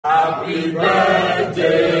Happy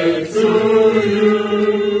birthday to you.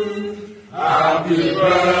 Happy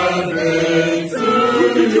birthday to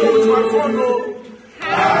you.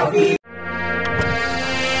 Happy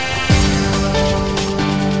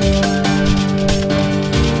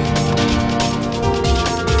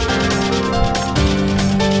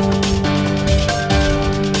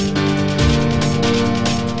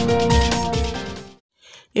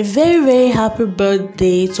A very happy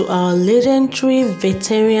birthday to our legendary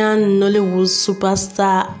veteran Nollywood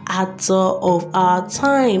superstar actor of our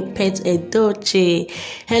time, Pete Edochie.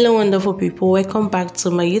 Hello wonderful people, welcome back to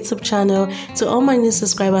my YouTube channel. To all my new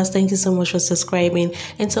subscribers, thank you so much for subscribing,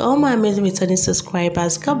 and to all my amazing returning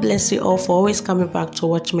subscribers, God bless you all for always coming back to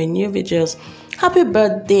watch my new videos. Happy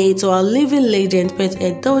birthday to our living legend Pete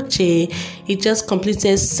Edochie. He just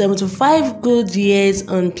completed 75 good years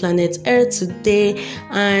on planet Earth today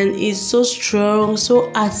and is so strong,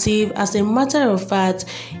 so active. As a matter of fact,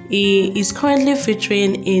 he is currently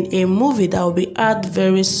featuring in a movie that will be out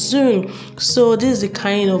very soon. So this is the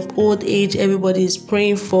kind of old age everybody is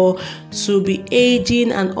praying for, to be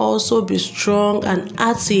aging and also be strong and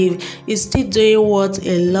active. He's still doing what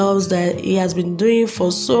he loves, that he has been doing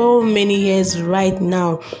for so many years right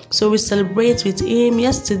now. So we celebrate with him.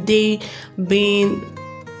 Yesterday being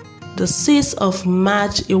the 6th of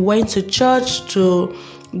March, he went to church to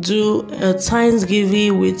do a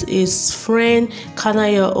Thanksgiving with his friend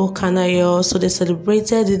Kanayo. So they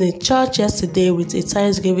celebrated in the church yesterday with a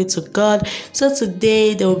Thanksgiving to God. So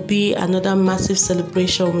today there will be another massive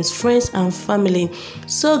celebration with friends and family.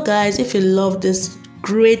 So guys, if you love this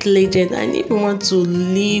great legend and if you want to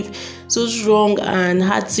live so strong and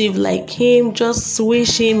active like him, just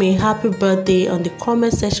wish him a happy birthday on the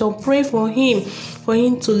comment section. Pray for him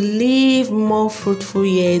to live more fruitful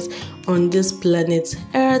years on this planet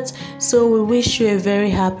Earth. So we wish you a very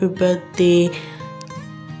happy birthday,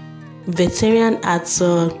 veteran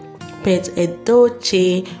actor Pete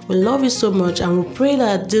Edochie. We love you so much and we pray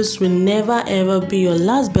that this will never ever be your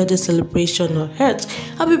last birthday celebration on Earth.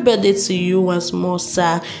 Happy birthday to you once more,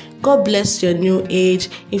 sir. God bless your new age.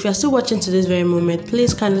 If you're still watching to this very moment,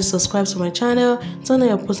 please kindly subscribe to my channel, turn on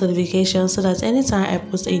your post notifications so that anytime I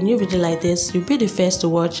post a new video like this, you'll be the first to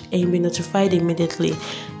watch and you'll be notified immediately.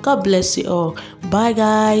 God bless you all. Bye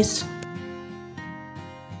guys.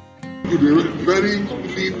 You're a very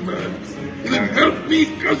lean man. Then help me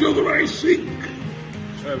because you're the right sick.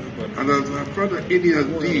 And as our father Aeneas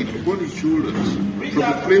did upon his shoulders, from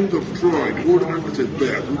the flames of Troy, the old Achilles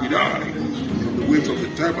bear, who did I? The waves of the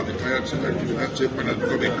time and the tired and the last shape and has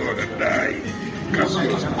become a god and died.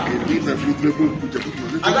 Cassius, a lean and miserable creature, who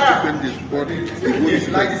was able to defend his body, the one is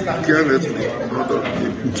like carelessly, not of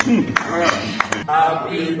him.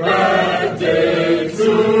 Happy birthday to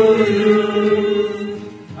you.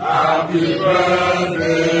 Happy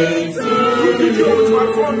birthday to you.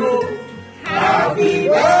 Happy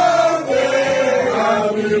birthday,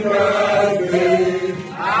 happy birthday,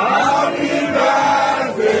 happy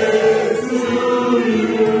birthday to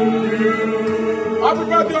you. Happy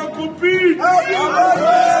birthday, Uncle Pete. Happy birthday.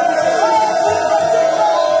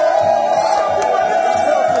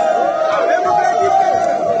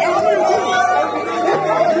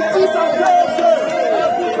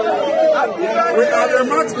 We are the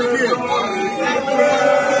match begin.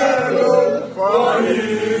 For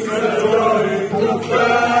his joy to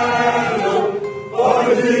fellow, for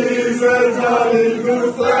his joy to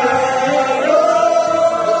fellow.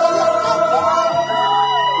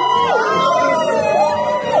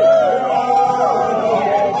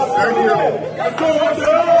 Thank you.